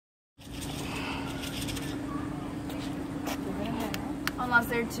unless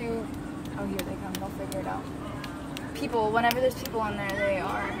they're too. Oh, here they come. They'll figure it out. People, whenever there's people in there, they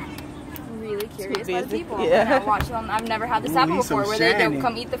are really curious about the people. Yeah. And I watch them. I've never had this happen before, where they don't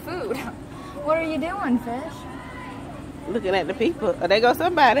come eat the food. What are you doing, fish? Looking at the people. Oh, there goes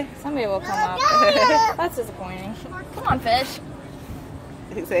somebody. Somebody will come up. That's disappointing. Come on, fish.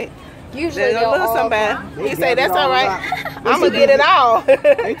 He say, Usually they'll all somebody. come. He say, that's all right. I'm gonna get it all.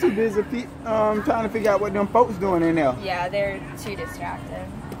 They too busy trying to figure out what them folks doing in there. Yeah, they're too distracted.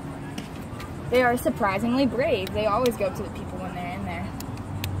 They are surprisingly brave. They always go to the people when they're in there.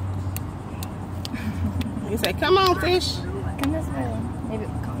 He say, come on, fish. Come this way. Maybe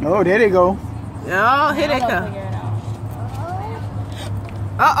it'll come. Oh, there they go. Oh, here they come.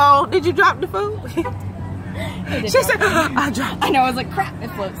 Uh-oh, did you drop the food? She said, I dropped it. I know, I was like, crap, it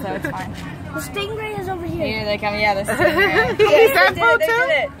floats, so it's fine. The stingray is over here. Here they come, yeah, the stingray. He They said did food it, too? they did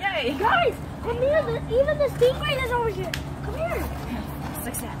it. Yay. Guys, come here. Even the stingray is over here. Come here.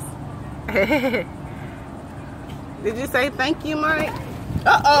 Success. Did you say thank you, Mike?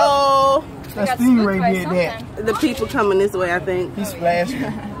 Uh-oh. That stingray did that. The people coming this way, I think. He splashed me.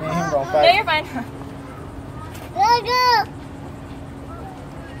 Man, him gonna No, fight. you're fine. Let go.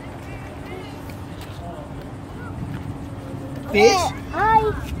 Fish? Hi.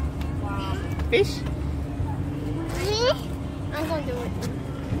 Fish? I'm going to do it.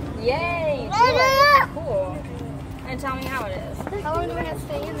 Yay. Do it. Cool. And tell me how it is. How long do we have to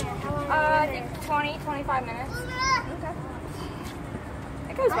stay in there? How long I think 20, 25 minutes. Okay.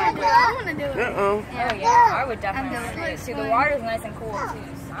 It goes by quick. I want to do it. Uh-oh. Oh yeah, I would definitely want to do it. See, the water's nice and cool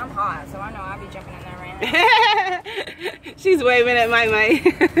too. So I'm hot, so I know I'll be jumping in there right now. She's waving at Mike.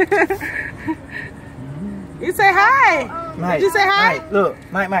 You say hi. Mike, Did you say hi? Mike, look.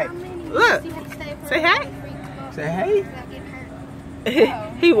 Mike. Look. Say hi. Say hey.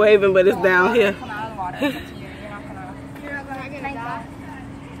 He waving, but it's down here. Come out of the water. It's up to you. You're not gonna Tank on?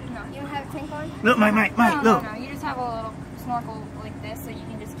 No. You don't have a tank on? Look, Mike, look. No. You just have a little snorkel like this, so you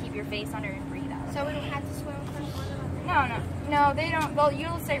can just keep your face under and breathe out. So we don't have to swim from No, they don't. Well,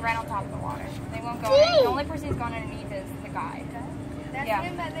 you'll stay right on top of the water. They won't go. The only person who's going underneath is the guide. That's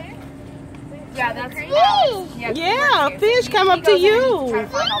him back there? Yeah, that's Fish. Yeah, fish come up to you.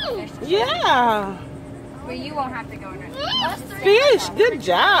 Yeah. But you won't have to go underneath. Fish, good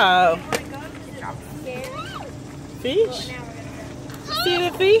job. Fish. See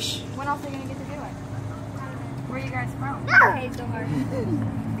the fish? When else are you gonna get to do it? Where are you guys from? Hazelhurst.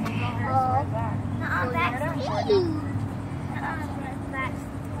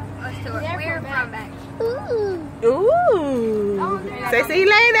 We're from back. Ooh. Say see you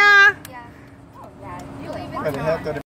later. Yeah. Oh, yeah. Better have to